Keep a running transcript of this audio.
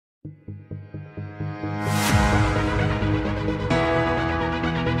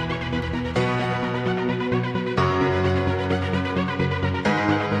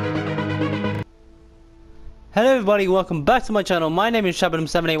Hello everybody, welcome back to my channel. My name is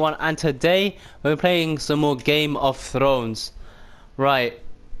Shabadum781 and today we're playing some more Game of Thrones. Right,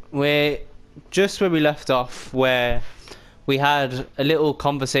 we're just where we left off, where we had a little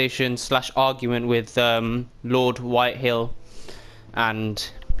conversation slash argument with Lord Whitehill, and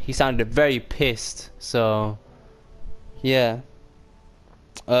he sounded very pissed. So yeah,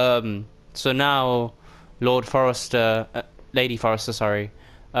 so now Lord Forrester, Lady Forrester, sorry.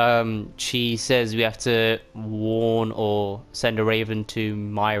 She says we have to warn or send a raven to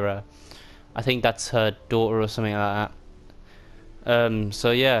Myra. I think that's her daughter or something like that.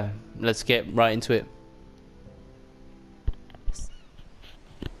 So yeah, let's get right into it.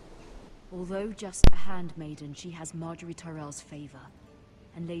 Although just a handmaiden, she has Margaery Tyrell's favor,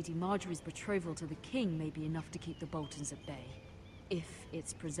 and Lady Margaery's betrothal to the king may be enough to keep the Boltons at bay, if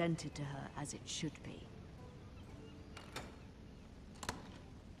it's presented to her as it should be.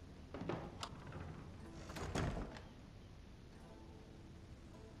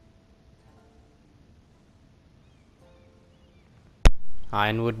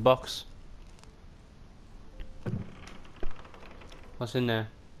 Ironwood box. What's in there?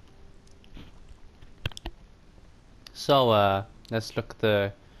 So let's look at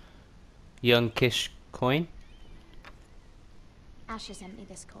the young Kish coin. Asher sent me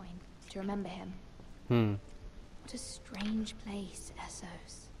this coin to remember him. What a strange place,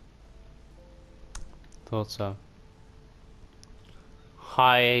 Essos. Thought so.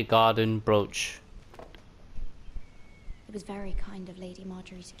 High garden brooch. It was very kind of Lady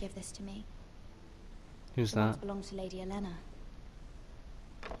Margaery to give this to me. Who's It once that? belonged to Lady Olenna.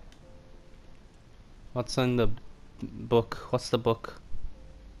 What's in the book? What's the book?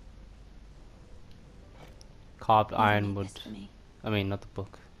 Carved Mother made ironwood. this for me. I mean, not the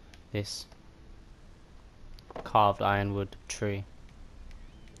book. This. Carved ironwood tree.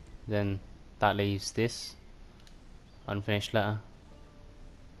 Then that leaves this. Unfinished letter.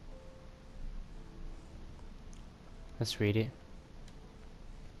 Let's read it.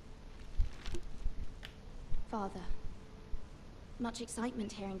 Father, much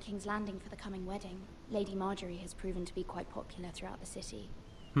excitement here in King's Landing for the coming wedding. Lady Margaery has proven to be quite popular throughout the city.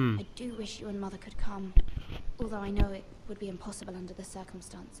 I do wish you and Mother could come, although I know it would be impossible under the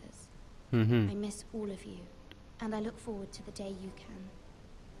circumstances. I miss all of you, and I look forward to the day you can.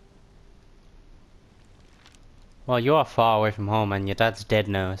 Well, you are far away from home and your dad's dead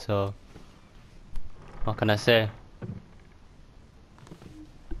now, so what can I say?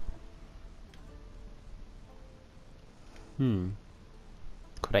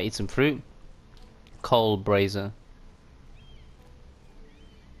 Could I eat some fruit? Coal brazier.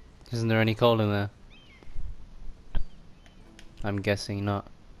 Isn't there any coal in there? I'm guessing not.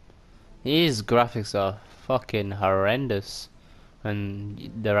 These graphics are fucking horrendous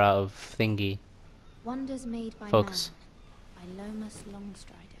when they're out of thingy. Wonders Made by Focus. Man by Lomas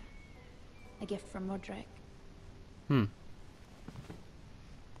Longstrider. A gift from Roderick.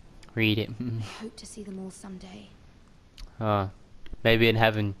 Read it. I hope to see them all someday. Maybe in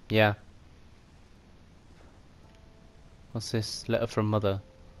heaven, yeah. What's this? Letter from Mother.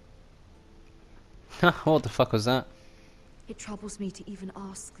 What the fuck was that? It troubles me to even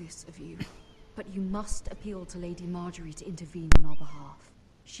ask this of you, but you must appeal to Lady Margaery to intervene on our behalf.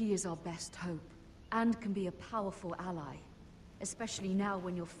 She is our best hope, and can be a powerful ally, especially now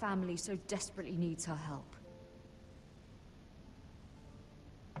when your family so desperately needs her help.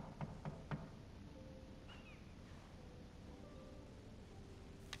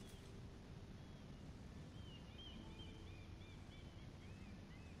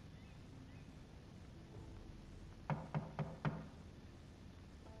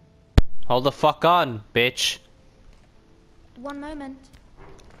 Hold the fuck on, bitch. One moment.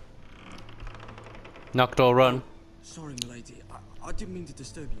 Knock door run. Sorry, milady. I didn't mean to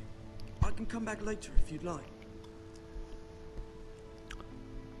disturb you. I can come back later if you'd like.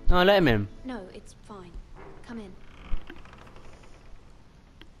 No, let him in. No, it's fine. Come in.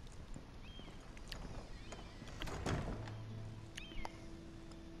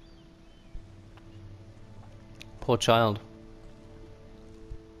 Poor child.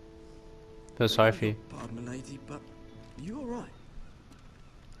 Feel sorry for you. Pardon, milady, but you all right?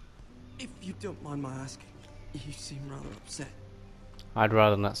 If you don't mind my asking, you seem rather upset. I'd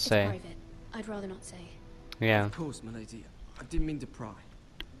rather not It's say. private. I'd rather not say. Yeah, Of course, milady. I didn't mean to pry.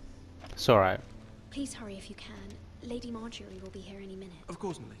 it's alright. Please hurry if you can. Lady Margaery will be here any minute. Of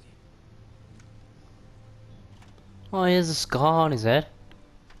course, milady. Oh, he has a scar on his head.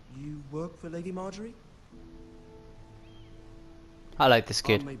 You work for Lady Margaery? I like this I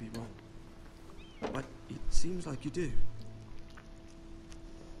kid. may be wrong, but it seems like you do.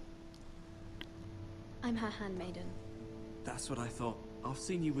 I'm her handmaiden. That's what I thought. I've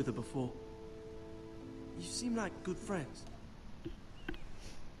seen you with her before. You seem like good friends.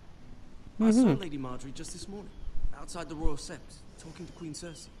 I saw Lady Marjorie just this morning, outside the Royal Sept, talking to Queen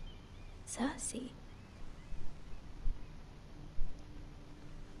Cersei. Cersei?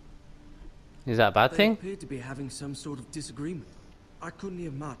 Is that a bad They thing? appeared to be having some sort of disagreement. I couldn't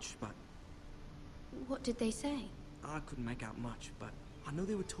hear much, but What did they say? I couldn't make out much, but I know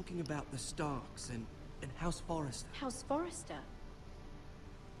they were talking about the Starks and House Forrester. House Forrester?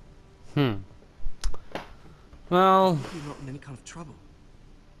 Well, You're not in any kind of trouble.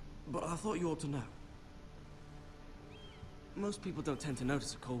 But I thought you ought to know. Most people don't tend to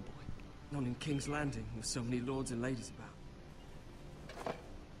notice a call boy. Not in King's Landing, with so many lords and ladies about.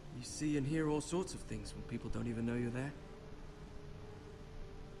 You see and hear all sorts of things when people don't even know you're there.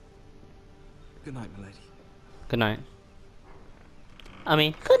 Good night, my lady. good night. I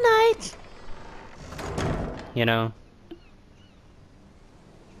mean, good night. You know.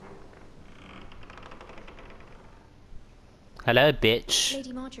 Hello, bitch.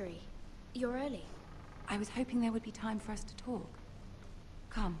 Lady Marjorie, you're early. I was hoping there would be time for us to talk.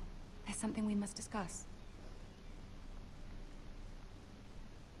 Come, there's something we must discuss.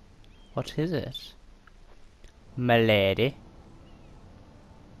 What is it? My lady.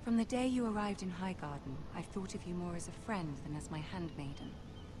 From the day you arrived in Highgarden, I've thought of you more as a friend than as my handmaiden.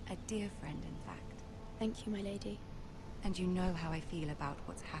 A dear friend, in fact. Thank you, my lady. And you know how I feel about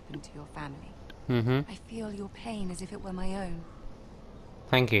what's happened to your family. Mm-hmm. I feel your pain as if it were my own.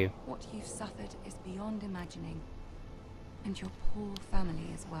 Thank you. What you've suffered is beyond imagining. And your poor family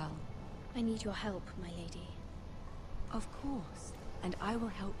as well. I need your help, my lady. Of course. And I will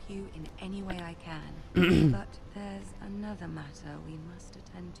help you in any way I can. But there's another matter we must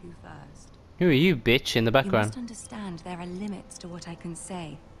attend to first. Who are you, bitch, in the You background? must understand there are limits to what I can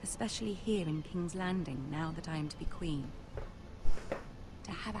say, especially here in King's Landing, now that I am to be queen.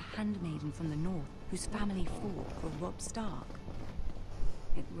 To have a handmaiden from the north, whose family fought for Robb Stark.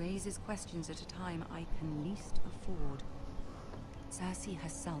 It raises questions at a time I can least afford. Cersei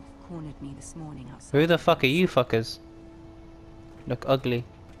herself cornered me this morning outside. Who the fuck are you fuckers? Look ugly.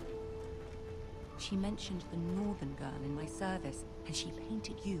 She mentioned the northern girl in my service, and she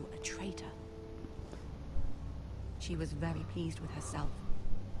painted you a traitor. She was very pleased with herself.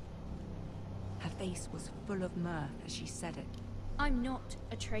 Her face was full of mirth as she said it. I'm not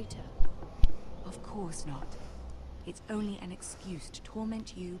a traitor. Of course not. It's only an excuse to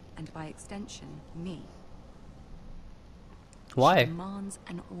torment you, and by extension, me. Why? She demands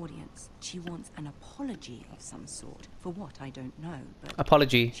an audience. She wants an apology of some sort. For what, I don't know, but...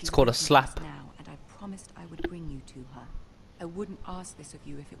 Apology. It's she's called a written slap. this now, and I promised I would bring you to her. I wouldn't ask this of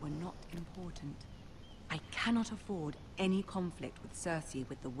you if it were not important. I cannot afford any conflict with Cersei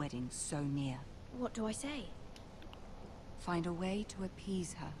with the wedding so near. What do I say? Find a way to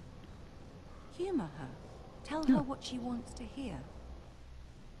appease her. Humor her. Tell her what she wants to hear.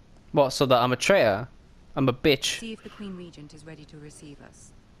 What, so that I'm a traitor? I'm a bitch. See if the Queen Regent is ready to receive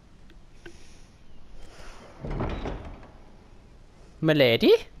us.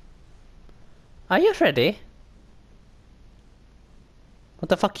 Milady? Are you ready? What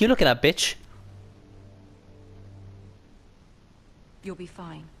the fuck you looking at, bitch? You'll be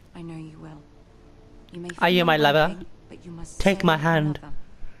fine. I know you will. You may Are you feel my one lover? thing, but you must Take say my hand.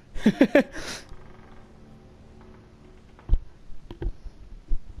 another.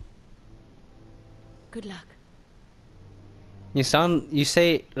 Good luck. You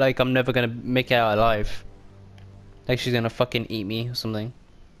say like I'm never gonna make it out alive. Like she's gonna fucking eat me or something.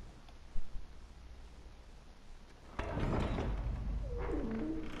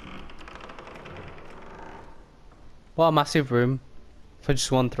 What a massive room for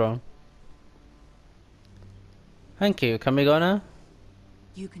just one throne. Thank you. Can we go now?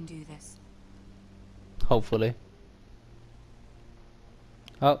 You can do this. Hopefully.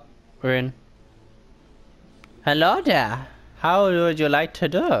 Oh, we're in. Hello there. How would you like to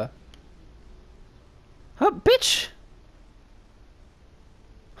do? Oh, bitch!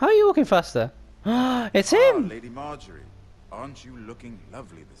 How are you walking faster? It's him! Lady Marjorie, aren't you looking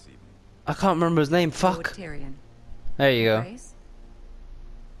lovely this evening? I can't remember his name. Lord Fuck. Tyrion. There you go. Grace?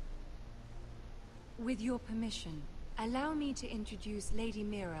 With your permission, allow me to introduce Lady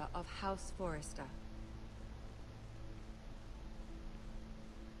Mira of House Forrester.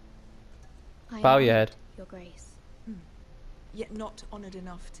 I Bow am your honored, head. Your Grace. Yet not honored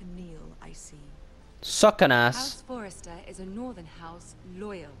enough to kneel, I see. Suck an ass. House Forrester is a northern house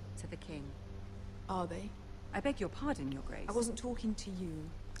loyal to the king. Are they? I beg your pardon, Your Grace. I wasn't talking to you.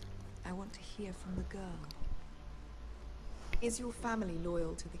 I want to hear from the girl. Is your family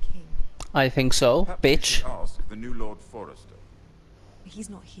loyal to the king? I think so, Perhaps we bitch. should ask the new Lord Forrester. He's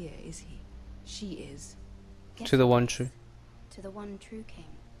not here, is he? She is. Guess To the it one is. true. To the one true king.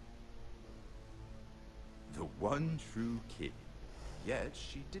 The one true king. Yet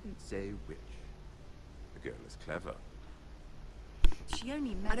she didn't say which. The girl is clever. She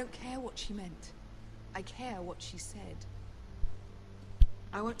only I meant... don't care what she meant. I care what she said.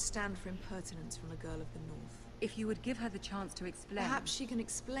 I won't stand for impertinence from a girl of the North. If you would give her the chance to explain... Perhaps she can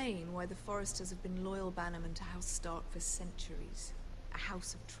explain why the Forresters have been loyal bannermen to House Stark for centuries. A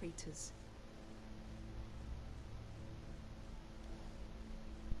house of traitors.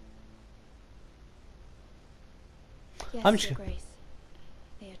 Yes, I'm Your sure- Grace.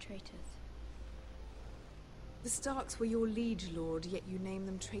 They are traitors. The Starks were your liege lord, yet you name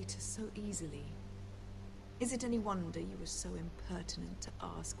them traitors so easily. Is it any wonder you were so impertinent to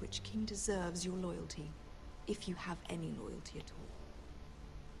ask which king deserves your loyalty? If you have any loyalty at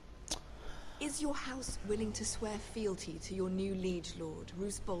all. Is your house willing to swear fealty to your new liege lord,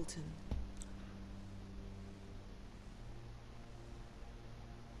 Roose Bolton?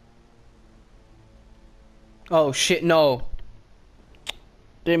 Oh shit, no.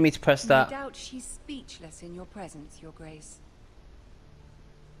 Didn't mean to press No that. doubt she's speechless in your presence, Your Grace.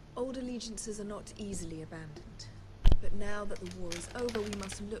 Old allegiances are not easily abandoned. But now that the war is over, we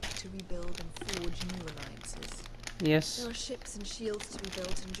must look to rebuild and forge new alliances. Yes. There are ships and shields to be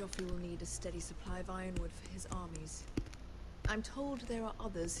built, and Joffrey will need a steady supply of ironwood for his armies. I'm told there are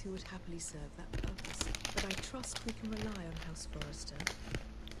others who would happily serve that purpose, but I trust we can rely on House Forrester.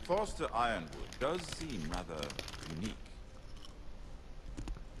 Forster Ironwood does seem rather unique.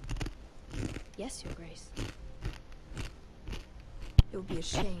 Yes, Your Grace. It would be a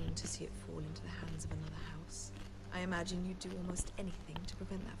shame to see it fall into the hands of another house. I imagine you'd do almost anything to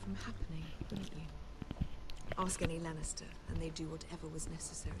prevent that from happening, wouldn't you? Ask any Lannister, and they'd do whatever was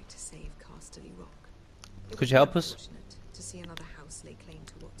necessary to save Casterly Rock. It Could would you be help us? unfortunate to see another house lay claim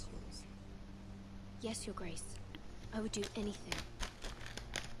to what's yours. Yes, Your Grace. I would do anything.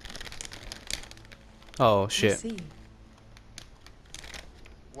 Oh We'll shit. see.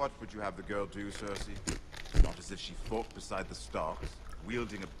 What would you have the girl do, Cersei? Not as if she fought beside the Starks,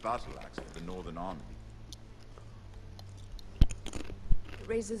 wielding a battle axe for the Northern Army. It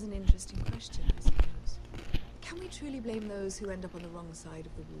raises an interesting question, I suppose. Can we truly blame those who end up on the wrong side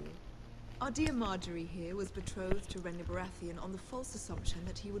of the war? Our dear Marjorie here was betrothed to Renly Baratheon on the false assumption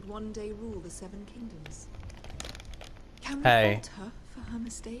that he would one day rule the Seven Kingdoms. Can we Hey. fault her for her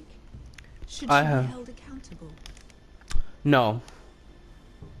mistake? Should I she have- be held accountable? No.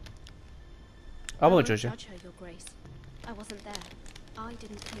 I won't judge you. Judge her, Your Grace. I wasn't there. I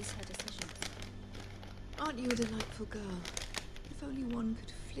didn't place her decisions. Aren't you a delightful girl? If only one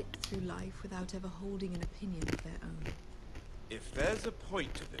could flit through life without ever holding an opinion of their own. If there's a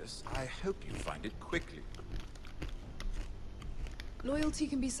point to this, I hope you find it quickly. Loyalty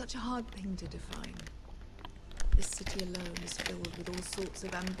can be such a hard thing to define. This city alone is filled with all sorts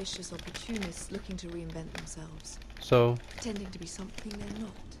of ambitious opportunists looking to reinvent themselves, So, pretending to be something they're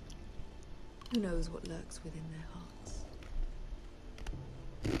not. Who knows what lurks within their hearts?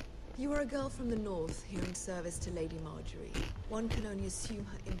 You are a girl from the north, here in service to Lady Marjorie. One can only assume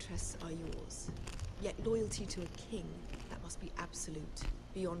her interests are yours. Yet loyalty to a king, that must be absolute,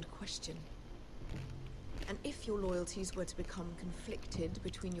 beyond question. And if your loyalties were to become conflicted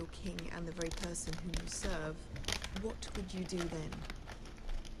between your king and the very person whom you serve, what would you do then?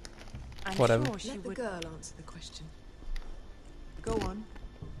 I'm Whatever. sure she Let the would... girl answer the question. Go on.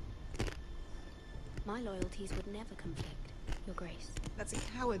 My loyalties would never conflict, Your Grace. That's a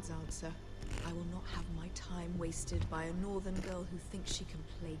coward's answer. I will not have my time wasted by a northern girl who thinks she can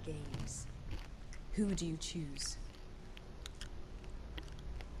play games. Who do you choose?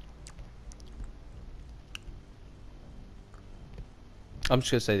 I'm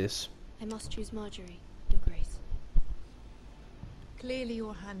just gonna say this. I must choose Marjorie, Your Grace. Clearly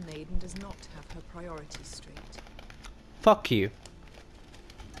your handmaiden does not have her priorities straight. Fuck you.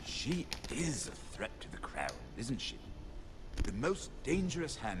 She is a threat to the crown, isn't she? The most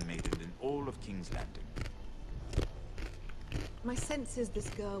dangerous handmaiden in all of King's Landing. My sense is this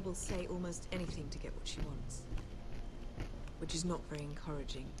girl will say almost anything to get what she wants. Which is not very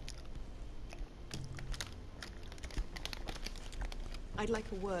encouraging. I'd like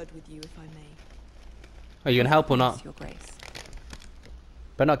a word with you, if I may. Are you gonna help or not? Yes, Your Grace.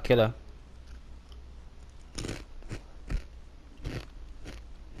 But not kill her.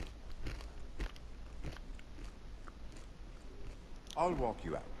 I'll walk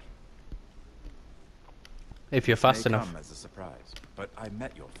you out. If you're fast May enough. come as a surprise, but I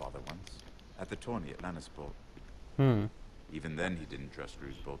met your father once, at the tourney at Lannisport. Hmm. Even then he didn't trust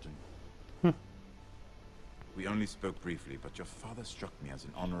Roose Bolton. We only spoke briefly, but your father struck me as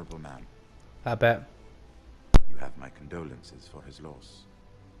an honorable man. I bet. You have my condolences for his loss.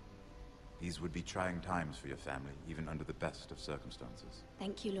 These would be trying times for your family, even under the best of circumstances.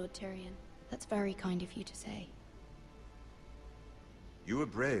 Thank you, Lord Tyrion. That's very kind of you to say. You were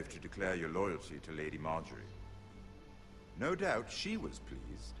brave to declare your loyalty to Lady Marjorie. No doubt she was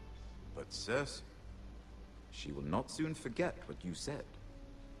pleased, but Cersei, she will not soon forget what you said.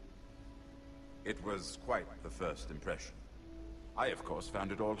 It was quite the first impression. I, of course,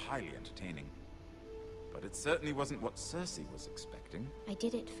 found it all highly entertaining. But it certainly wasn't what Cersei was expecting. I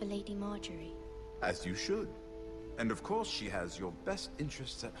did it for Lady Marjorie. As you should. And of course she has your best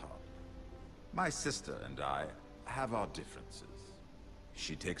interests at heart. My sister and I have our differences.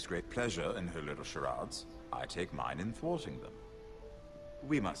 She takes great pleasure in her little charades. I take mine in thwarting them.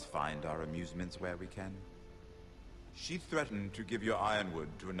 We must find our amusements where we can. She threatened to give your ironwood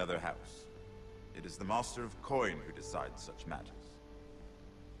to another house. It is the Master of Coin who decides such matters.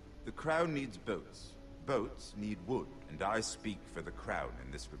 The crown needs boats. Boats need wood, and I speak for the crown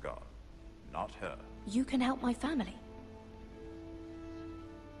in this regard, not her. You can help my family.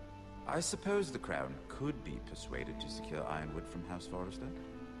 I suppose the crown could be persuaded to secure ironwood from House Forrester.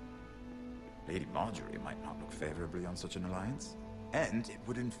 Lady Marjorie might not look favorably on such an alliance, and it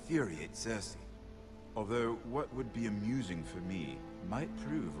would infuriate Cersei. Although what would be amusing for me might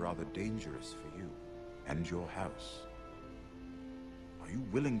prove rather dangerous for you and your house. Are you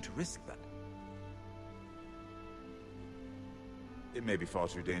willing to risk that? It may be far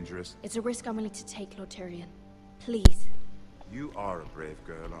too dangerous. It's a risk I'm willing to take, Lord Tyrion. Please. You are a brave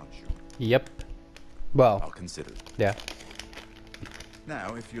girl, aren't you? Yep. Well, I'll consider it. yeah.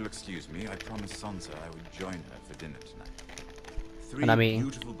 Now, if you'll excuse me, I promised Sansa I would join her for dinner tonight. 3 And I mean-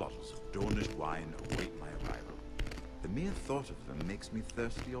 beautiful bottles of Dornish wine await my arrival. The mere thought of them makes me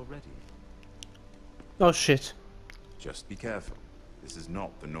thirsty already. Oh shit. Just be careful. This is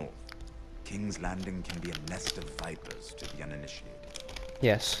not the North. King's Landing can be a nest of vipers to the uninitiated.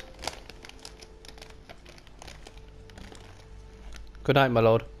 Yes. Good night, my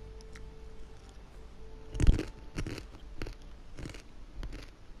lord.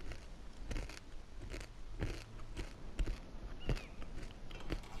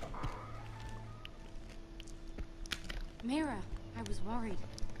 Mira, I was worried.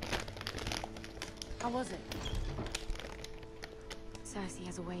 How was it? Cersei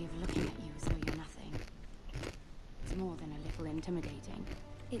has a way of looking at you as though you're nothing. It's more than a little intimidating.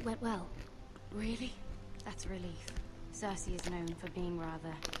 It went well. Really? That's a relief. Cersei is known for being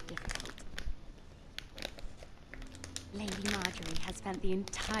rather difficult. Lady Marjorie has spent the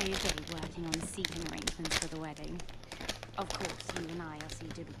entire day working on seating arrangements for the wedding. Of course, you and I are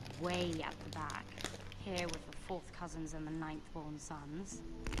seated way at the back, here with the 4th cousins and the 9th-born sons.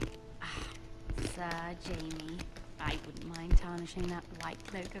 Ah, Sir Jaime. I wouldn't mind tarnishing that white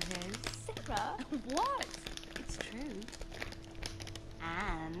cloak of his. Sarah, what? It's true.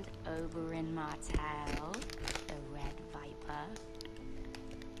 And Oberyn Martell, the Red Viper.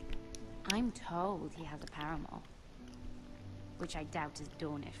 I'm told he has a paramour, which I doubt is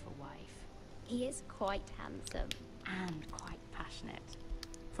Dornish for wife. He is quite handsome. And quite passionate,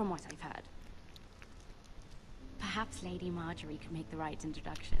 from what I've heard. Perhaps Lady Marjorie could make the right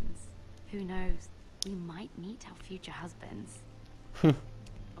introductions. Who knows? We might meet our future husbands.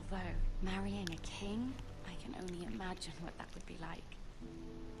 Although, marrying a king, I can only imagine what that would be like.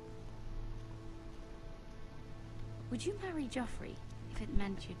 Would you marry Joffrey if it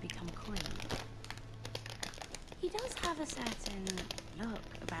meant you'd become queen? He does have a certain look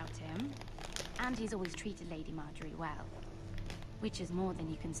about him, and he's always treated Lady Marjorie well, which is more than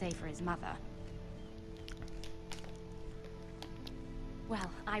you can say for his mother. Well,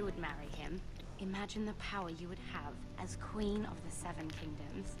 I would marry him. Imagine the power you would have as Queen of the 7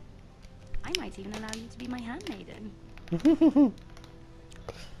 Kingdoms. I might even allow you to be my handmaiden.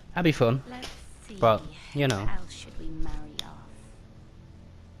 That'd be fun. Let's see. But, you know. Who else should we marry off?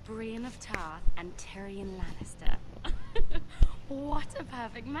 Brienne of Tarth and Tyrion Lannister. What a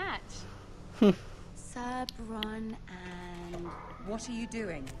perfect match. Sir Bronn and... What are you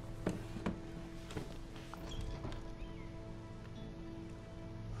doing?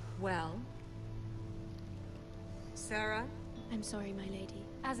 Well? Sarah? I'm sorry, my lady.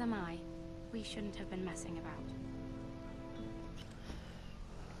 As am I. We shouldn't have been messing about.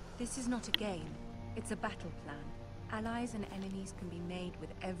 This is not a game. It's a battle plan. Allies and enemies can be made with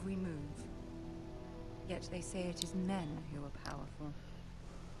every move. Yet they say it is men who are powerful.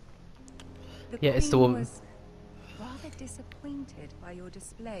 The Yeah, it's the Queen woman. was rather disappointed by your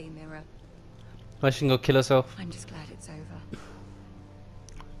display, Mira. Well, she can go kill herself. I'm just glad it's over.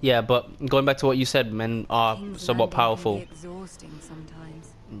 Yeah, but going back to what you said, men are King's somewhat Landing powerful. Can be exhausting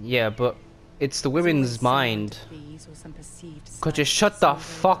sometimes. Yeah, but it's the There's always women's someone mind. to please or some perceived Could you slight shut to the smooth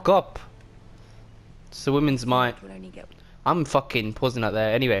fuck over. up? It's the women's mind. It will only get I'm fucking pausing out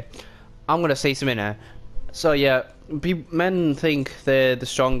there. Anyway, I'm gonna say something now. So yeah, men think they're the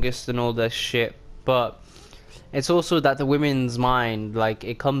strongest and all this shit, but it's also that the women's mind, like,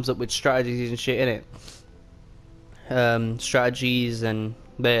 it comes up with strategies and shit in it. Strategies, and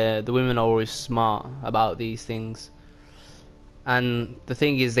the women are always smart about these things. And the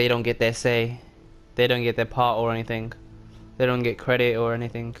thing is, they don't get their say, they don't get their part or anything, they don't get credit or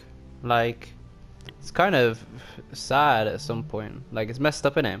anything. Like, it's kind of sad at some point. Like, it's messed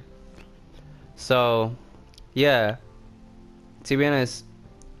up, innit? So, yeah. To be honest,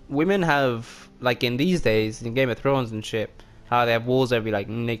 women have, like, in these days, in Game of Thrones and shit, how they have wars every, like,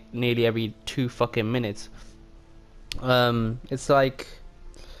 nearly every 2 fucking minutes. It's like,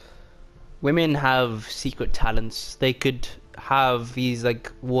 women have secret talents. They could have these,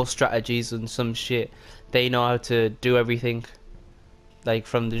 like, war strategies and some shit. They know how to do everything, like,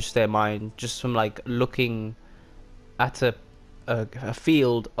 from just their mind, just from, like, looking at a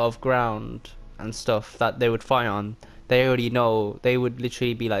field of ground and stuff that they would fight on. They already know. They would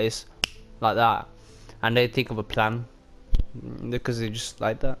literally be like this, like that, and they think of a plan because they're just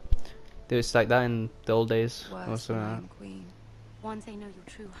like that. They was like that in the old days. worse Also, when I am queen. Once they know your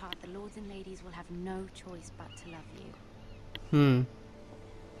true heart, the lords and ladies will have no choice but to love you.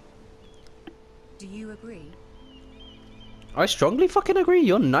 Do you agree? I strongly fucking agree.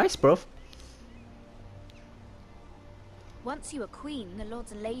 You're nice, bruv. Once you are queen, the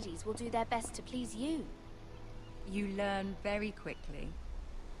lords and ladies will do their best to please you. You learn very quickly.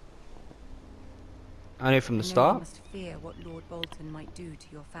 I know from the I know you start. must fear what Lord Bolton might do to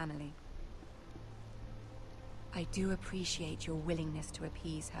your family. I do appreciate your willingness to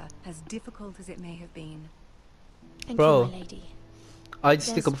appease her, as difficult as it may have been. Thank Bro, you, my lady. I'd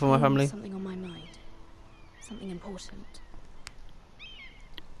stick up for my There's family. something on my mind. Something important.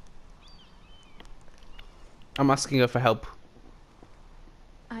 I'm asking her for help.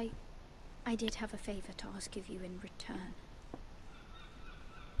 I did have a favor to ask of you in return.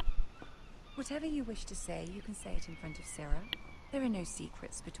 Whatever you wish to say, you can say it in front of Sarah. There are no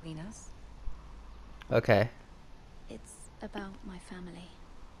secrets between us. Okay. It's about my family.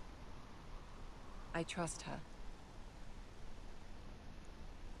 I trust her.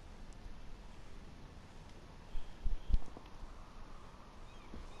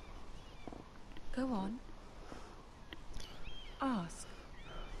 Go on. Ask.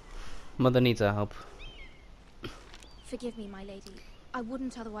 Mother needs our help. Forgive me, my lady. I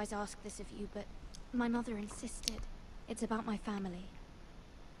wouldn't otherwise ask this of you, but my mother insisted. It's about my family.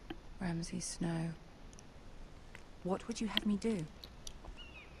 Ramsay Snow. What would you have me do?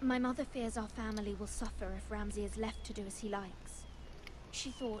 My mother fears our family will suffer if Ramsay is left to do as he likes.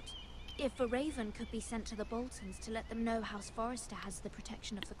 She thought, if a raven could be sent to the Boltons to let them know House Forrester has the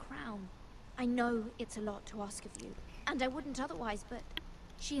protection of the crown. I know it's a lot to ask of you, and I wouldn't otherwise, but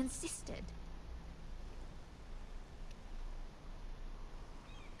she insisted.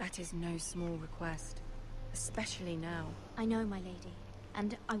 That is no small request, especially now. I know, my lady,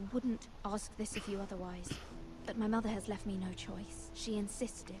 and I wouldn't ask this of you otherwise. But my mother has left me no choice. She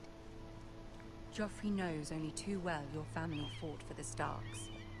insisted. Joffrey knows only too well your family fought for the Starks,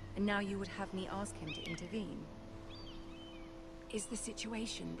 and now you would have me ask him to intervene. Is the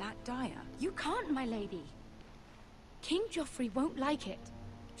situation that dire? You can't, my lady. King Joffrey won't like it.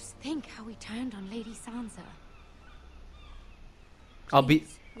 Just think how he turned on Lady Sansa. I'll be.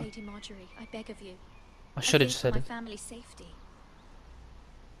 Please, Lady Marjorie, I beg of you. I should have think just for said my it. family's safety.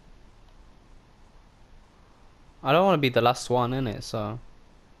 I don't want to be the last one in it, so.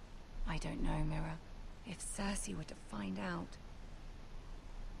 I don't know, Mira. If Cersei were to find out...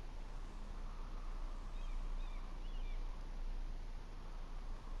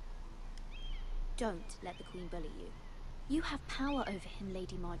 Don't let the Queen bully you. You have power over him,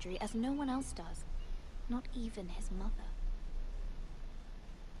 Lady Marjorie, as no one else does. Not even his mother.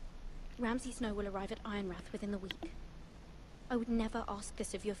 Ramsay Snow will arrive at Ironrath within the week. I would never ask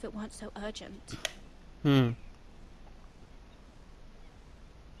this of you if it weren't so urgent.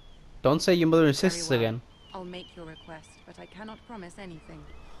 Don't say your mother Very insists well. again. I'll make your request, but I cannot promise anything.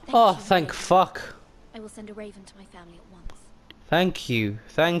 Oh, you, thank lady. fuck. I will send a raven to my family at once. Thank you.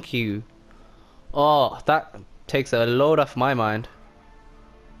 Thank you. Oh, that takes a load off my mind.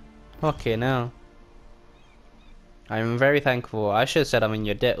 Okay, now. I'm very thankful. I should have said I'm in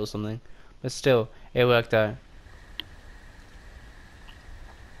your debt or something. But still, it worked out.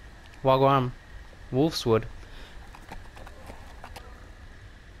 Wagwan. Wolfswood.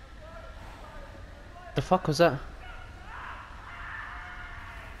 The fuck was that?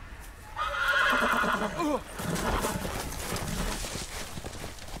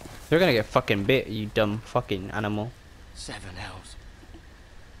 You're gonna get fucking bit, you dumb fucking animal. 7 hells.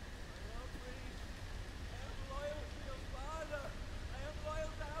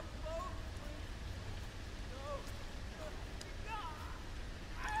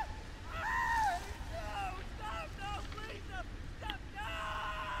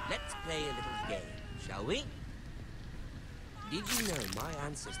 Let's play a little game, shall we? Did you know my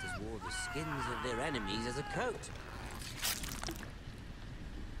ancestors wore the skins of their enemies as a coat?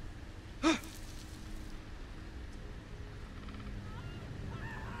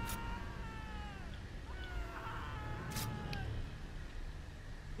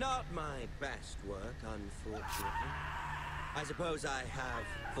 Not my best work, unfortunately. I suppose I have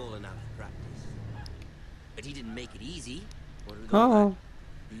fallen out of practice. But he didn't make it easy. What do we got back?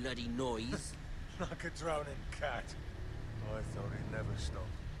 Bloody noise. Like a drowning cat. I thought he'd never stop.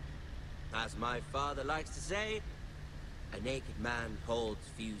 As my father likes to say, a naked man holds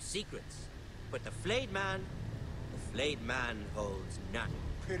few secrets. But the flayed man holds none.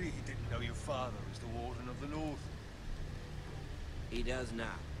 Pity he didn't know your father was the Warden of the North. He does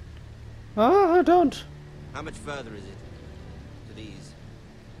now. Oh, I don't. How much further is it to these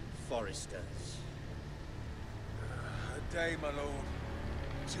foresters? A day, my lord.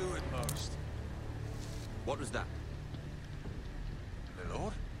 2 at most. What was that? My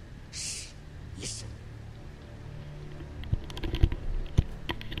lord? Shh. Listen.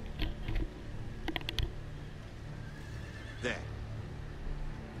 There.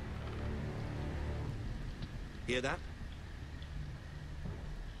 Hear that?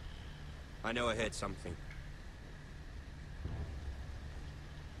 I know I heard something.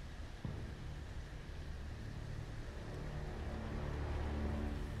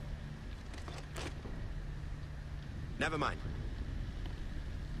 Never mind.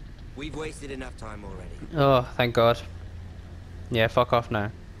 We've wasted enough time already. Oh, thank God. Yeah, fuck off now.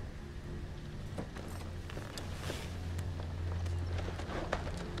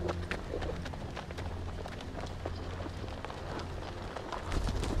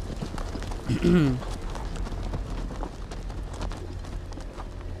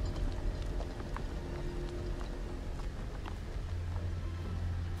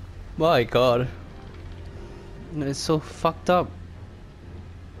 My God. It's so fucked up.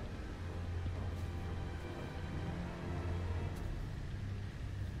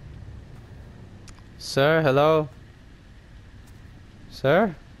 Sir, hello?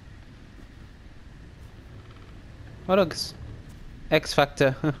 Sir? Oh, look. X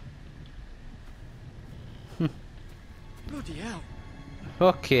Factor. Bloody hell.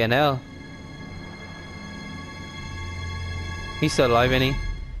 Fucking hell. He's still alive, ain't he?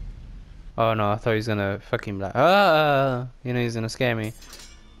 Oh no, I thought he was gonna fucking be like, ah, you know, he's gonna scare me.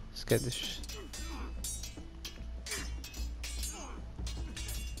 Let's get this.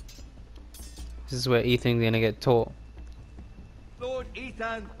 This is where Ethan's gonna get taught. Lord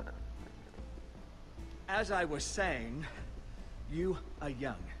Ethan, as I was saying, you are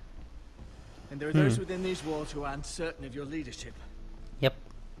young. And there are those within these walls who are uncertain of your leadership. Yep.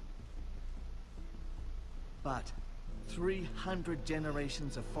 But 300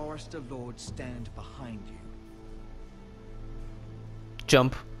 generations of Forester Lords stand behind you.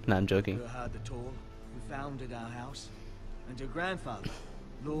 Jump. No, I'm joking. Gerhard the Tall, who founded our house, and your grandfather,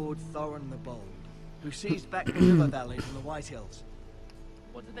 Lord Thorin the Bold, who seized back the river valleys and the White Hills.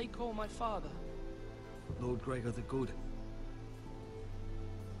 What did they call my father? Lord Gregor the Good.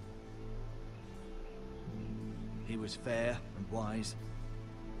 He was fair and wise,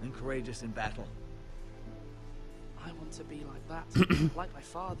 and courageous in battle. I want to be like that, like my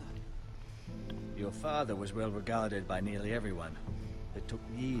father. Your father was well regarded by nearly everyone. It took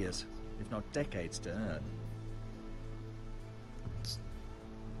years, if not decades, to earn.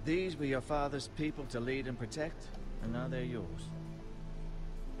 These were your father's people to lead and protect, and now they're yours.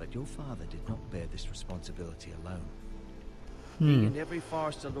 But your father did not bear this responsibility alone. He and every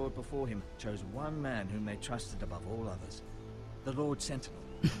Forester Lord before him chose one man whom they trusted above all others, the Lord Sentinel.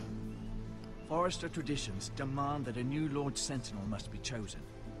 Forester traditions demand that a new Lord Sentinel must be chosen.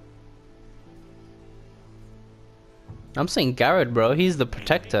 I'm saying Garrett, bro. He's the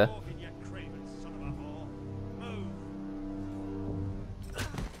protector. Summon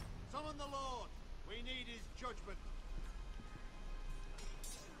the Lord. We need his judgment.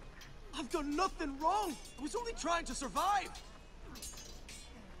 I've done nothing wrong! I was only trying to survive!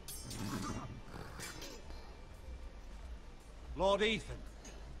 Lord Ethan.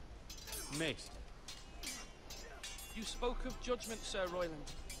 Missed. You spoke of judgment, Sir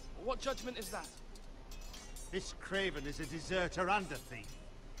Royland. What judgment is that? This Craven is a deserter and a thief.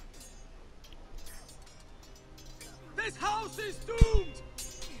 This house is doomed!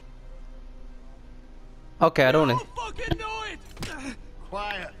 Okay, I don't You know. fucking know it!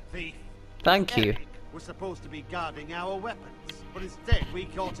 Quiet, thief. Thank you. Eric was supposed to be guarding our weapons, but instead we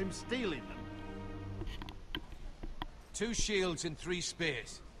caught him stealing them. 2 shields and 3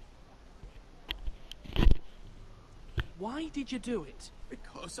 spears. Why did you do it?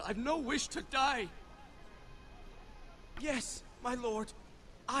 Because I've no wish to die. Yes, my lord.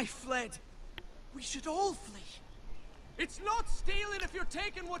 I fled. We should all flee. It's not stealing if you're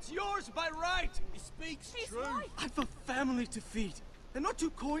taking what's yours by right. He speaks He's true. right. I've a family to feed, and not 2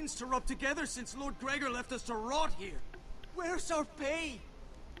 coins to rub together since Lord Gregor left us to rot here. Where's our pay?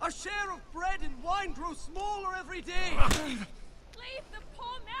 Our share of bread and wine grows smaller every day. Leave the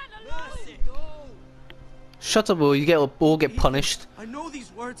poor man alone! Shut up, or you all get punished. I know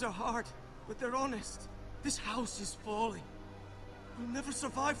these words are hard, but they're honest. This house is falling. We'll never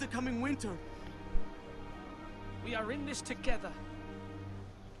survive the coming winter. We are in this together.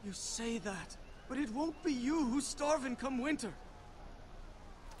 You say that, but it won't be you who's starving come winter.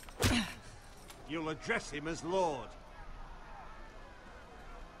 You'll address him as Lord.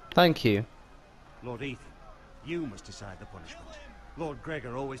 Thank you. Lord Ethan, you must decide the punishment. Lord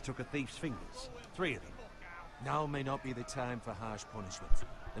Gregor always took a thief's fingers. 3 of them. Now may not be the time for harsh punishment.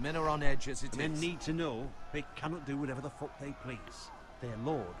 The men are on edge as it The men is. need to know they cannot do whatever the fuck they please. Their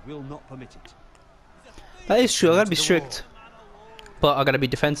lord will not permit it. That is true. I gotta be strict, but I gotta be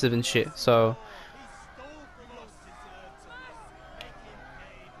defensive and shit. So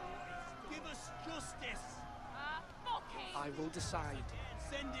Give us justice. I will decide.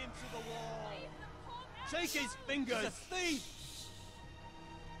 Send him to the wall. Take his fingers. He's a thief.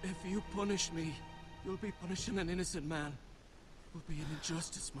 If you punish me, you'll be punishing an innocent man. It will be an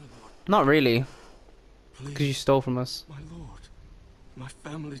injustice, my lord. not really, Please, because you stole from us. my lord. My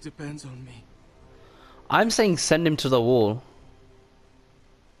family depends on me. I'm saying send him to the wall.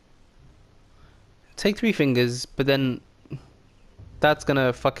 Take 3 fingers, but then that's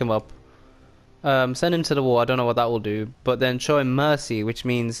gonna fuck him up. Send him to the wall. I don't know what that will do, but then show him mercy, which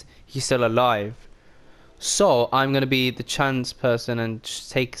means he's still alive. So I'm gonna be the chance person and just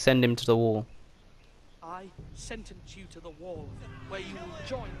send him to the wall. I sentence you to the wall, where you will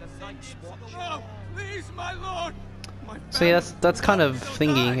join the Night's Watch. No, please, my lord. My So yeah, that's kind of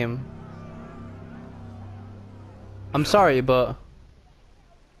thinking him. I'm sorry, but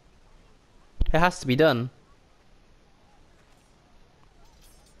it has to be done.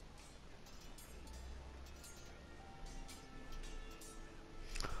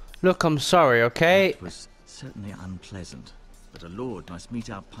 Look, I'm sorry, okay? It was certainly unpleasant, but a lord must meet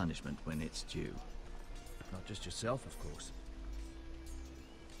our punishment when it's due. Not just yourself, of course.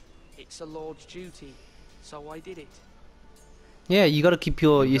 It's a lord's duty, so I did it. Yeah, you gotta keep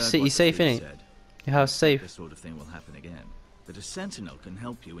your You you heard what the safe thief innit? said. Your house safe. This sort of thing will happen again. But a sentinel can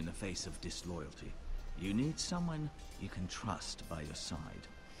help you in the face of disloyalty. You need someone you can trust by your side.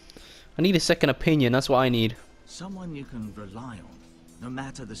 I need a second opinion, that's what I need. Someone you can rely on, no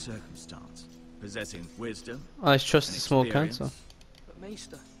matter the circumstance. Possessing wisdom. I trust and the small experience. council. But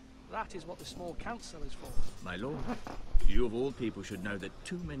Maester, that is what the small council is for. My lord, you of all people should know that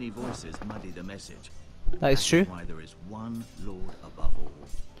too many voices muddy the message. That is true. Why there is one lord above all.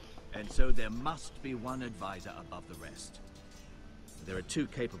 And so there must be one advisor above the rest. There are 2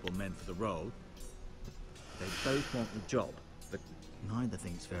 capable men for the role. They both want the job, but neither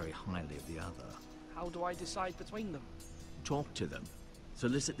thinks very highly of the other. How do I decide between them? Talk to them.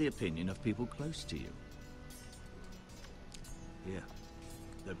 Solicit the opinion of people close to you. Here,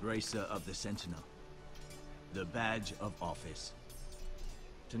 the bracer of the Sentinel. The badge of office.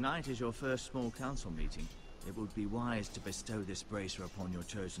 Tonight is your first small council meeting. It would be wise to bestow this bracer upon your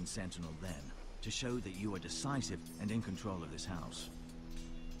chosen Sentinel then, to show that you are decisive and in control of this house.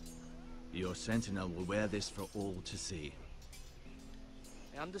 Your Sentinel will wear this for all to see.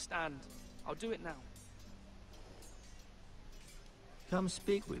 I understand. I'll do it now. Come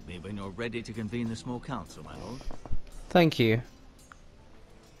speak with me when you're ready to convene the small council, my lord. Thank you.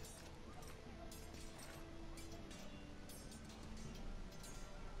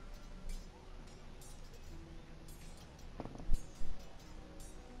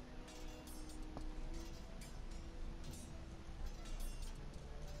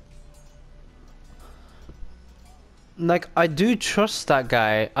 Like, I do trust that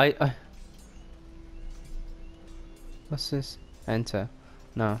guy. I what's this? Enter.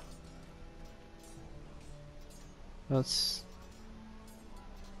 No. That's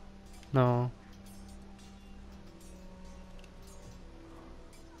no.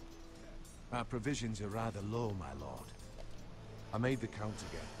 Our provisions are rather low, my lord. I made the count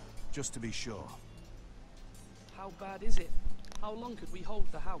again, just to be sure. How bad is it? How long could we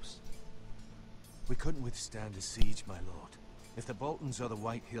hold the house? We couldn't withstand a siege, my lord. If the Boltons or the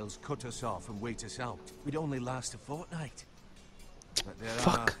White Hills cut us off and wait us out, we'd only last a fortnight. But there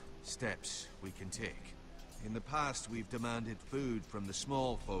are steps we can take. In the past, we've demanded food from the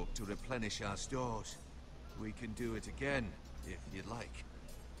small folk to replenish our stores. We can do it again, if you'd like.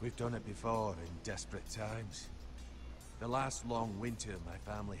 We've done it before in desperate times. The last long winter, my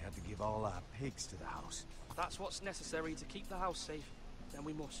family had to give all our pigs to the house. That's what's necessary to keep the house safe. Then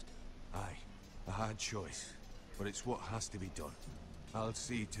we must. Aye, a hard choice, but it's what has to be done. I'll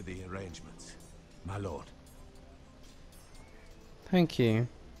see to the arrangements, my lord. Thank you.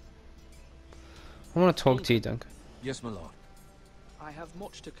 I want to talk to you, Duncan. Yes, my lord. I have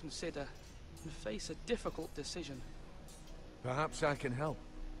much to consider and face a difficult decision. Perhaps I can help.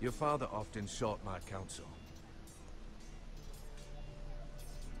 Your father often sought my counsel.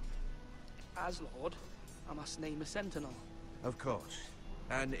 As Lord, I must name a sentinel. Of course.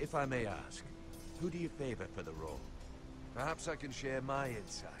 And if I may ask, who do you favor for the role? Perhaps I can share my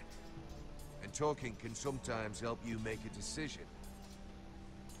insight. And talking can sometimes help you make a decision.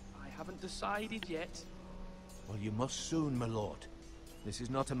 I haven't decided yet. Well, you must soon, my lord. This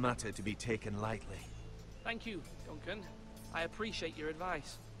is not a matter to be taken lightly. Thank you, Duncan. I appreciate your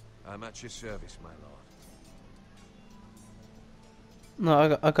advice. I'm at your service, my lord.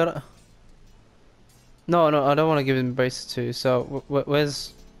 No, I gotta... No, I don't want to give him braces too. So,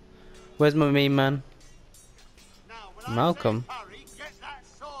 where's my main man? Malcolm. Hurry, get that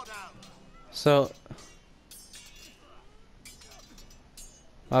sword out. So,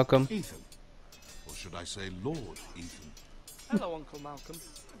 Malcolm. Ethan. Or should I say Lord Ethan? Hello, Uncle Malcolm.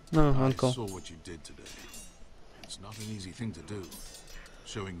 No, I Uncle. saw what you did today. It's not an easy thing to do.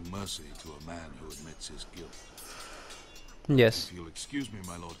 Showing mercy to a man who admits his guilt. Yes. If you'll excuse me,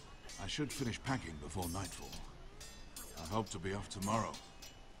 my lord, I should finish packing before nightfall. I hope to be off tomorrow.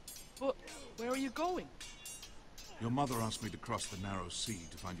 But where are you going? Your mother asked me to cross the narrow sea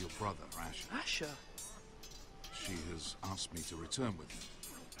to find your brother, Asher. Asher? She has asked me to return with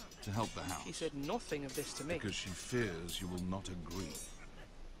you, to help the house. She said nothing of this to me. Because she fears you will not agree.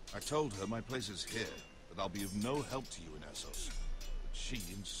 I told her my place is here, that I'll be of no help to you in Essos. But she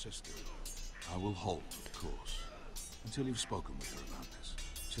insisted. I will hold, of course, until you've spoken with her about this.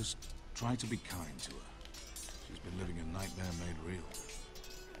 Just try to be kind to her. She's been living a nightmare made real.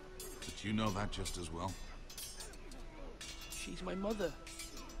 But you know that just as well. She's my mother.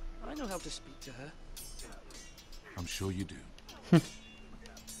 I know how to speak to her. I'm sure you do.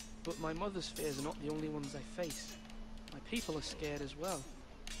 But my mother's fears are not the only ones I face. My people are scared as well.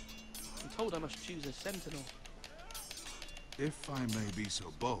 I'm told I must choose a sentinel. If I may be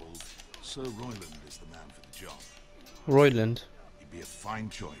so bold, Sir Royland is the man for the job. Royland. He'd be a fine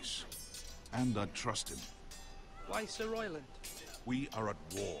choice. And I'd trust him. Why Sir Royland? We are at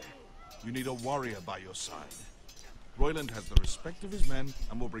war. You need a warrior by your side. Royland has the respect of his men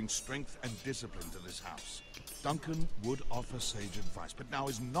and will bring strength and discipline to this house. Duncan would offer sage advice, but now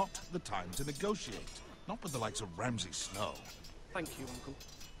is not the time to negotiate. Not with the likes of Ramsay Snow. Thank you, Uncle.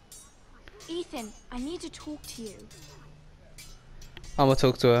 Ethan, I need to talk to you. I'm gonna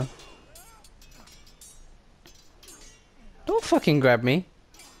talk to her. Don't fucking grab me.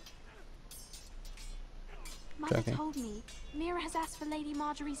 Mother Joking. told me Mira has asked for Lady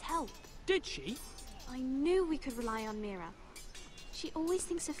Marjorie's help. Did she? I knew we could rely on Mira. She always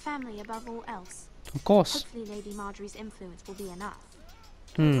thinks of family above all else. Of course. Hopefully Lady Marjorie's influence will be enough.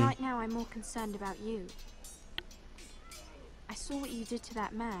 Hmm. But right now I'm more concerned about you. I saw what you did to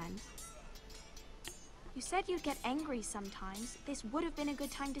that man. You said you'd get angry sometimes. This would have been a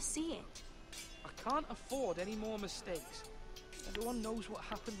good time to see it. I can't afford any more mistakes. Everyone knows what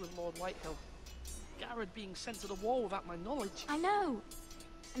happened with Lord Whitehill. Garrett being sent to the war without my knowledge. I know.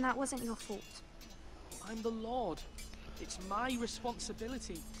 And that wasn't your fault. I'm the Lord. It's my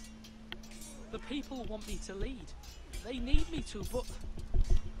responsibility. The people want me to lead. They need me to, but...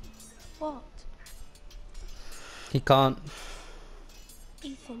 What? He can't.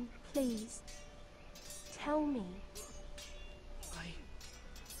 Ethan, please. Tell me.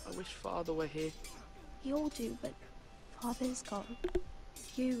 I wish Father were here. We all do, but Father's gone.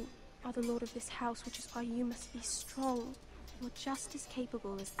 You are the lord of this house, which is why you must be strong. You're just as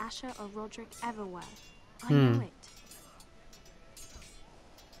capable as Asher or Roderick ever were. I know it.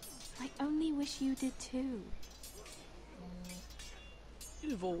 I only wish you did too.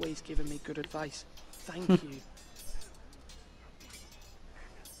 You've always given me good advice. Thank you.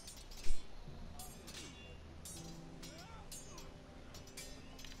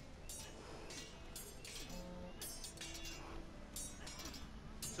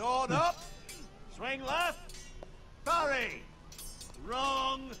 Sword up. Swing left. Parry.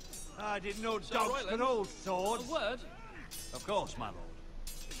 Wrong. I didn't know Sir dogs Royland, could hold swords. A word? Of course, my lord.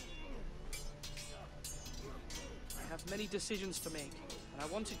 I have many decisions to make, and I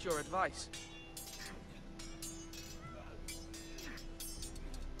wanted your advice.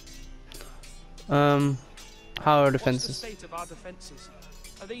 How are What's the defenses? state of our defences?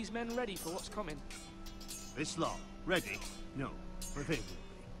 Are these men ready for what's coming? This lot, ready? No, but they will be.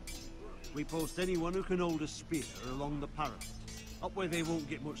 We post anyone who can hold a spear along the parapet, up where they won't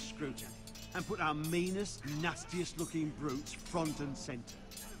get much scrutiny, and put our meanest, nastiest looking brutes front and centre.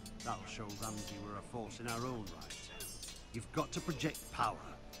 That'll show Ramsay we're a force in our own right. You've got to project power,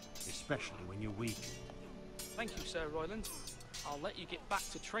 especially when you're weak. Thank you, Sir Royland. I'll let you get back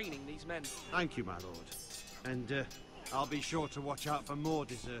to training these men. Thank you, my lord. And I'll be sure to watch out for more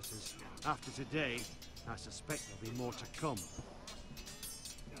deserters. After today, I suspect there'll be more to come.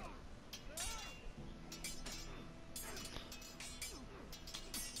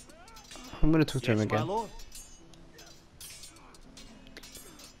 I'm gonna talk to him My again. lord.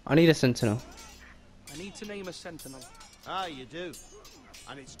 I need a sentinel. I need to name a sentinel. Ah, you do.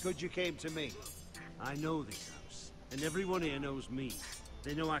 And it's good you came to me. I know this house, and everyone here knows me.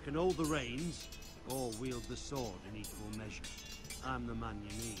 They know I can hold the reins, or wield the sword in equal measure. I'm the man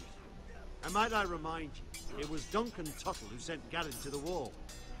you need. And might I remind you, it was Duncan Tuttle who sent Garin to the wall.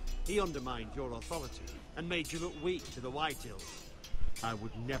 He undermined your authority, and made you look weak to the White Hills. I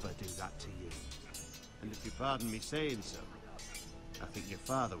would never do that to you. And if you pardon me saying so, I think your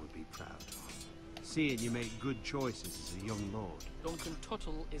father would be proud. Seeing you make good choices as a young lord. Duncan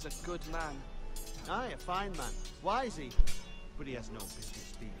Tuttle is a good man. Aye, a fine man. Wise even. But he has no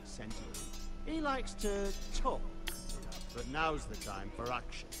business being a sentinel. He likes to talk. But now's the time for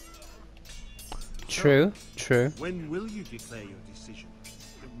action. True, true. When will you declare your decision,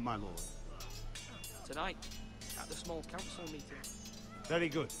 my lord? Tonight, at the small council meeting. Very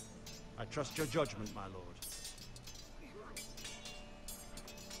good. I trust your judgment, my lord.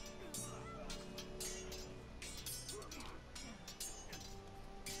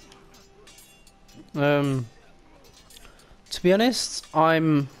 To be honest,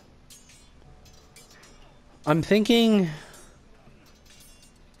 I'm thinking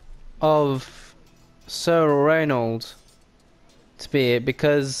of Sir Reynold to be it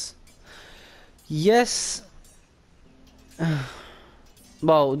because yes,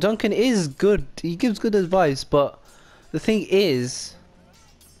 well, Duncan is good. He gives good advice, but the thing is,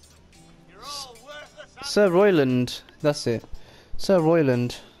 Sir Royland, that's it. Sir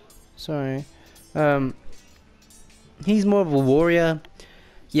Royland, sorry. He's more of a warrior.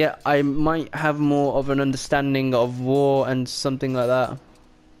 Yeah, I might have more of an understanding of war and something like that.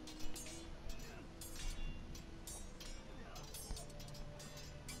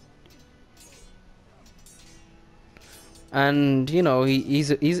 And you know,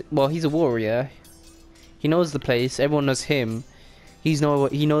 he's a warrior. He knows the place. Everyone knows him. They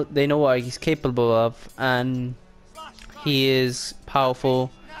know what he's capable of, and he is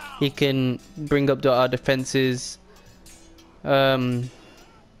powerful. He can bring up our defenses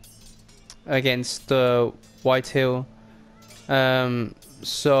against the Whitehill.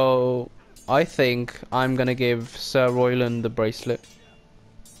 So I think I'm gonna give Sir Royland the bracelet.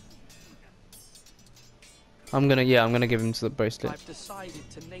 I'm gonna give him the bracelet. I've decided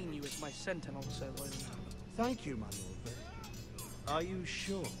to name you as my sentinel, Sir Royland. Thank you, my lord. But are you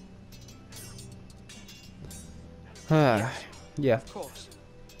sure? Yeah. Of course.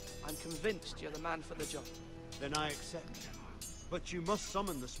 I'm convinced you're the man for the job. Then I accept. But you must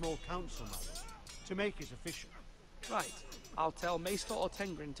summon the small council, my lord, to make it official. Right. I'll tell Maester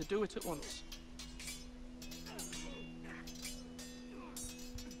Ortengrin to do it at once.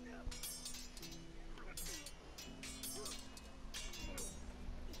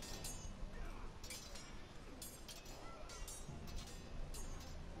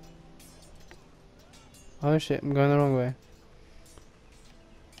 Oh shit, I'm going the wrong way.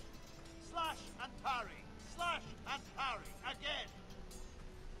 Slash and parry! Slash and parry! Again!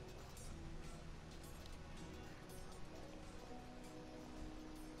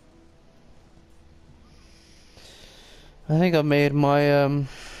 I think I've made my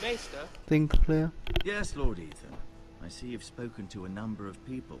Maester? thing clear. Yes, Lord Ethan. I see you've spoken to a number of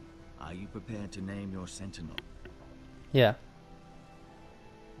people. Are you prepared to name your sentinel? Yeah.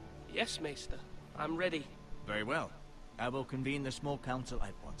 Yes, Maester. I'm ready. Very well. I will convene the small council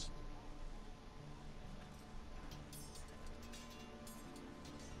at once.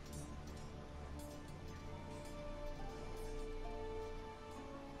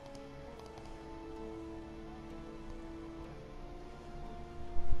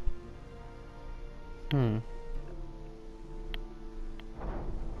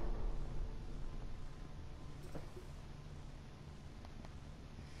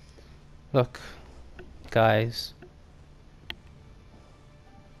 Look, guys.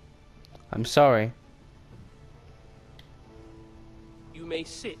 I'm sorry. You may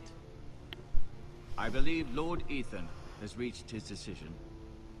sit. I believe Lord Ethan has reached his decision.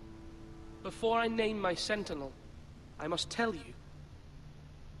 Before I name my sentinel, I must tell you.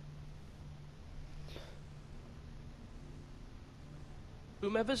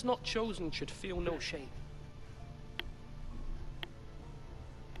 Whomever's not chosen should feel no shame.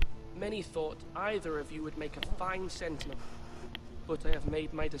 Many thought either of you would make a fine sentinel, but I have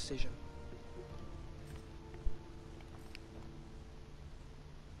made my decision.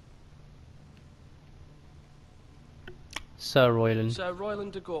 Sir Royland. Sir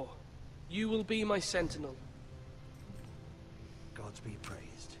Royland de Gore, you will be my sentinel. Gods be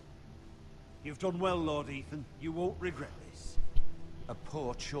praised. You've done well, Lord Ethan. You won't regret this. A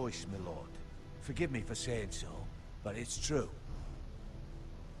poor choice, my lord. Forgive me for saying so, but it's true.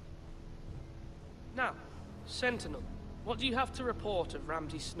 Now, Sentinel, what do you have to report of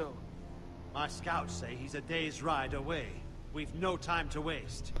Ramsay Snow? My scouts say he's a day's ride away. We've no time to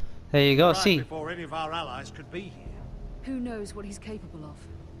waste. There you go, Right see. before any of our allies could be here. Who knows what he's capable of?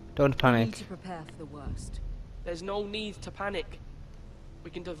 Don't We need panic. to prepare for the worst. There's no need to panic.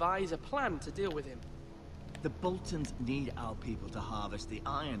 We can devise a plan to deal with him. The Boltons need our people to harvest the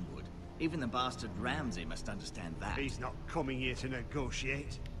ironwood. Even the bastard Ramsay must understand that. He's not coming here to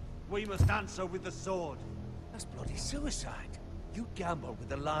negotiate. We must answer with the sword. That's bloody suicide. You gamble with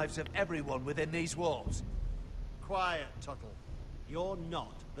the lives of everyone within these walls. Quiet, Tuttle. You're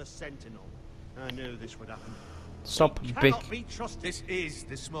not the Sentinel. I knew this would happen. Stop, We big. cannot be trusted. This is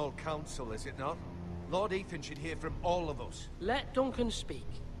the small council, is it not? Lord Ethan should hear from all of us. Let Duncan speak.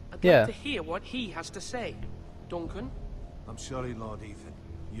 I'd Yeah. like to hear what he has to say. Duncan? I'm sorry, Lord Ethan.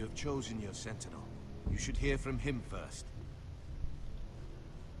 You have chosen your sentinel. You should hear from him first.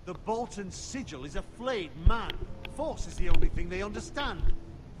 The Bolton sigil is a flayed man. Force is the only thing they understand.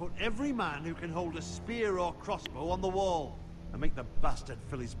 Put every man who can hold a spear or crossbow on the wall, and make the bastard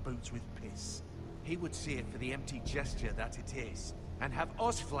fill his boots with piss. He would see it for the empty gesture that it is, and have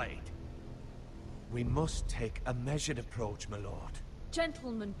us flayed. We must take a measured approach, my lord.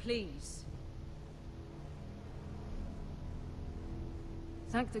 Gentlemen, please.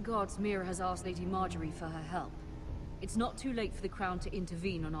 Thank the gods Mira has asked Lady Marjorie for her help. It's not too late for the Crown to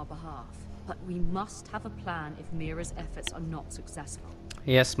intervene on our behalf, but we must have a plan if Mira's efforts are not successful.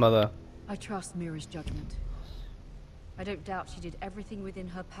 Yes, mother. I trust Mira's judgment. I don't doubt she did everything within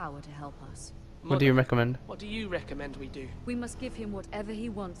her power to help us. What do you recommend? What do you recommend we do? We must give him whatever he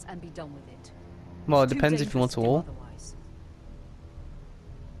wants and be done with it. Well, it It's too depends if he wants a dangerous to do war. otherwise.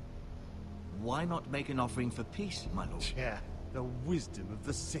 Why not make an offering for peace, my lord? Yeah, the wisdom of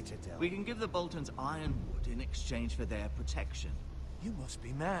the Citadel. We can give the Boltons ironwood in exchange for their protection. You must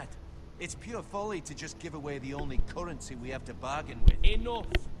be mad. It's pure folly to just give away the only currency we have to bargain with. Enough!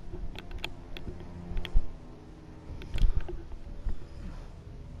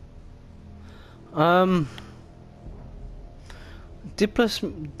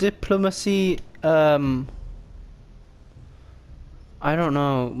 Diplomacy, I don't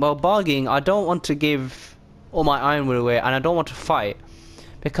know. Well, bargaining, I don't want to give all my ironwood away, and I don't want to fight,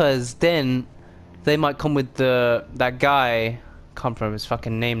 because then they might come with that guy, can't remember his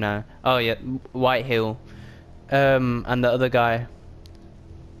fucking name now. Oh yeah, Whitehill, and the other guy.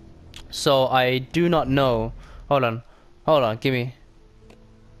 So I do not know. Hold on, give me.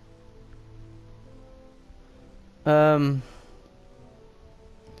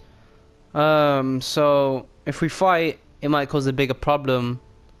 So if we fight, it might cause a bigger problem.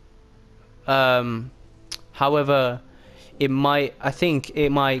 However, I think it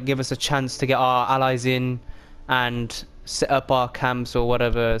might give us a chance to get our allies in and set up our camps or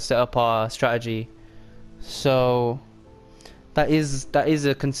whatever, set up our strategy. So that is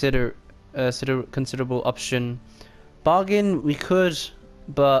a considerable option. Bargain we could,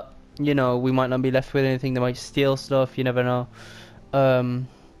 but you know, we might not be left with anything. They might steal stuff, you never know.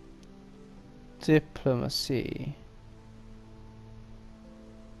 Diplomacy.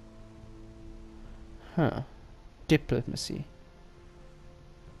 Huh. Diplomacy.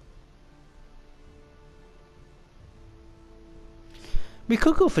 We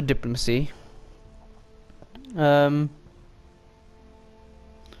could go for diplomacy. I'm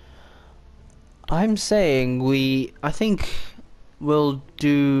saying I think we'll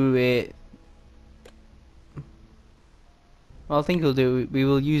do it. We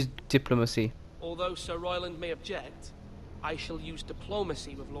will use diplomacy. Although Sir Royland may object, I shall use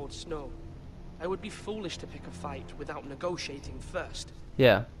diplomacy with Lord Snow. I would be foolish to pick a fight without negotiating first.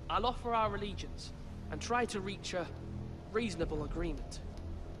 Yeah. I'll offer our allegiance and try to reach a reasonable agreement.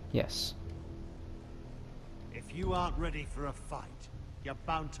 Yes. If you aren't ready for a fight, you're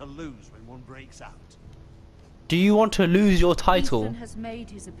bound to lose when one breaks out. Do you want to lose your title? Ethan has made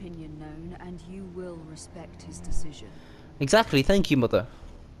his opinion known, and you will respect his decision. Exactly. Thank you, Mother.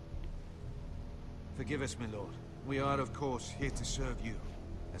 Forgive us, my lord. We are, of course, here to serve you,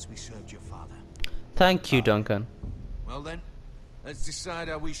 as we served your father. Thank you, Duncan. Well then, let's decide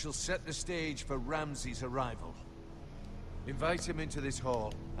how we shall set the stage for Ramsay's arrival. Invite him into this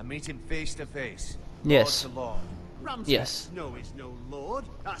hall and meet him face to face. Yes. Lord to lord. Ramsay Yes. Snow is no lord.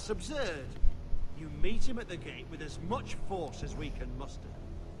 That's absurd. You meet him at the gate with as much force as we can muster.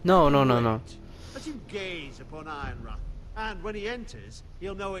 No, no, no, no. Let him gaze upon Ironrath, and when he enters,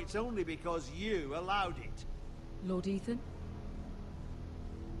 he'll know it's only because you allowed it. Lord Ethan?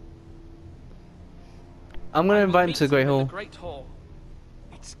 I'm gonna invite him to the Great Hall. Great Hall.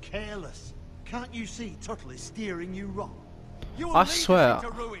 It's careless. Can't you see Tuttle is steering you wrong? You I swear.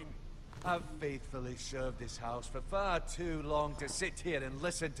 I've faithfully served this house for far too long to sit here and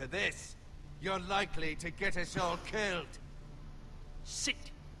listen to this. You're likely to get us all killed.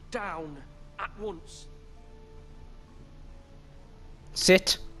 Sit down at once.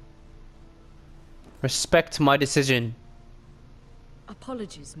 Sit. Respect my decision.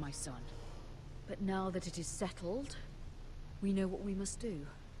 Apologies, my son. But now that it is settled, we know what we must do.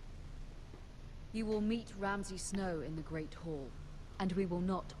 You will meet Ramsay Snow in the Great Hall, and we will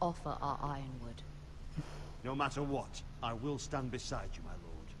not offer our ironwood. No matter what, I will stand beside you, my lord.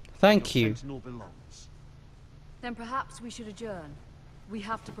 Thank you. Your sentinel belongs. Then perhaps we should adjourn. We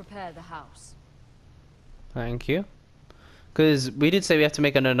have to prepare the house. Thank you. Because we did say we have to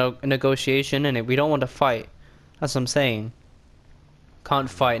make a negotiation, and we don't want to fight. That's what I'm saying. Can't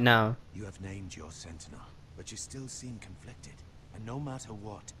fight now. You have named your sentinel, but you still seem conflicted. And no matter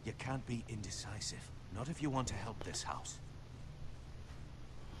what, you can't be indecisive. Not if you want to help this house.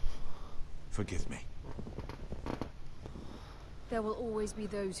 Forgive me. There will always be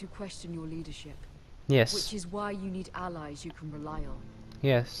those who question your leadership. Yes. Which is why you need allies you can rely on.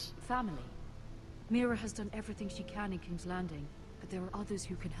 Yes. Family. Mira has done everything she can in King's Landing, but there are others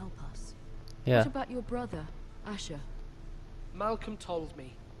who can help us. Yeah. What about your brother, Asher? Malcolm told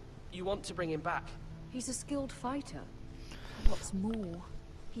me. You want to bring him back. He's a skilled fighter. And what's more,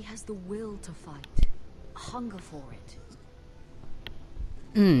 he has the will to fight. A hunger for it.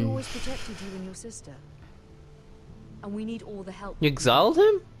 He always protected you and your sister. And we need all the help. You exiled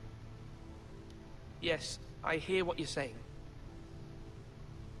him? Yes, I hear what you're saying.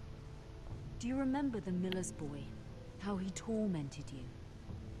 Do you remember the miller's boy? How he tormented you?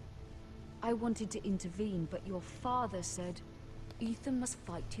 I wanted to intervene, but your father said Ethan must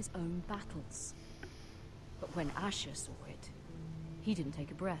fight his own battles. But when Asher saw it, he didn't take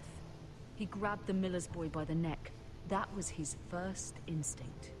a breath. He grabbed the miller's boy by the neck. That was his first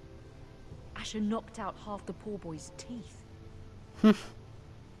instinct. Asher knocked out half the poor boy's teeth.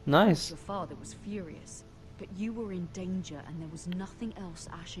 Nice. Your father was furious, but you were in danger and there was nothing else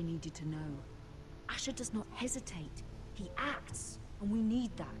Asher needed to know. Asher does not hesitate. He acts, and we need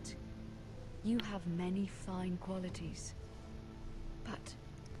that. You have many fine qualities, but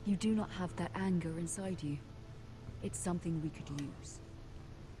you do not have that anger inside you. It's something we could use.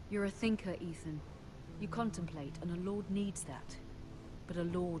 You're a thinker, Ethan. You contemplate, and a lord needs that. But a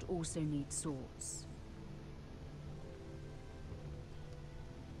lord also needs swords.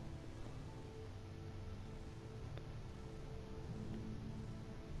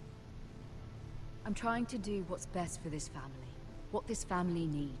 I'm trying to do what's best for this family. What this family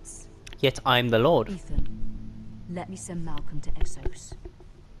needs. Yet I'm the Lord. Ethan, let me send Malcolm to Essos.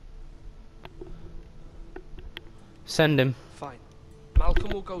 Send him. Fine.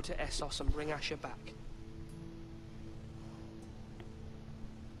 Malcolm will go to Essos and bring Asher back.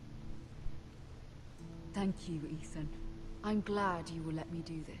 Thank you, Ethan. I'm glad you will let me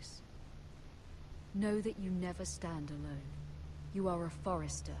do this. Know that you never stand alone. You are a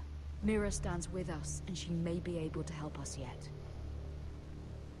Forrester. Mira stands with us, and she may be able to help us yet.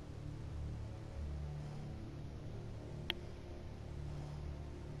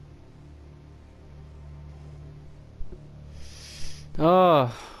 Oh,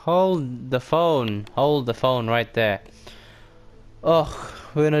 hold the phone. Hold the phone right there. Oh,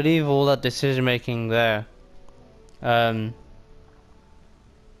 we're gonna leave all that decision making there. Yeah.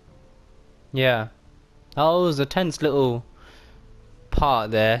 That was a tense little part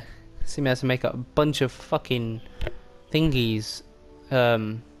there. See me have to make a bunch of fucking thingies.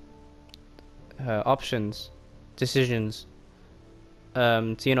 Options. Decisions.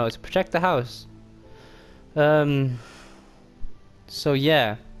 To, you know, to protect the house. So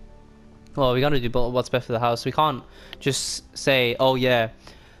yeah. Well, we gotta do what's best for the house. We can't just say, oh yeah,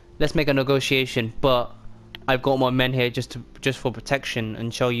 let's make a negotiation, but I've got more men here just for protection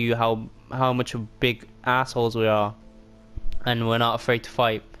and show you how much of big assholes we are, and we're not afraid to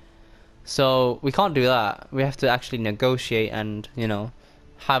fight. So we can't do that. We have to actually negotiate and, you know,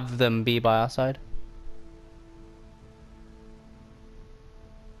 have them be by our side.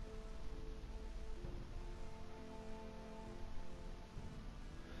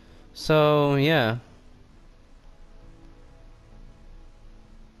 So yeah.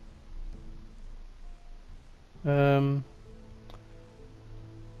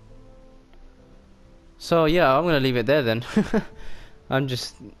 So yeah, I'm gonna leave it there then.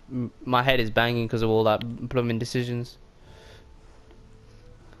 My head is banging because of all that blooming decisions.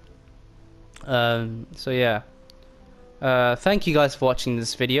 So yeah. Thank you guys for watching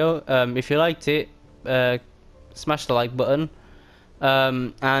this video. If you liked it, smash the like button.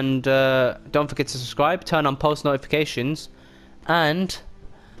 And don't forget to subscribe, turn on post notifications, and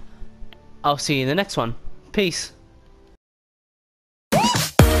I'll see you in the next one. Peace.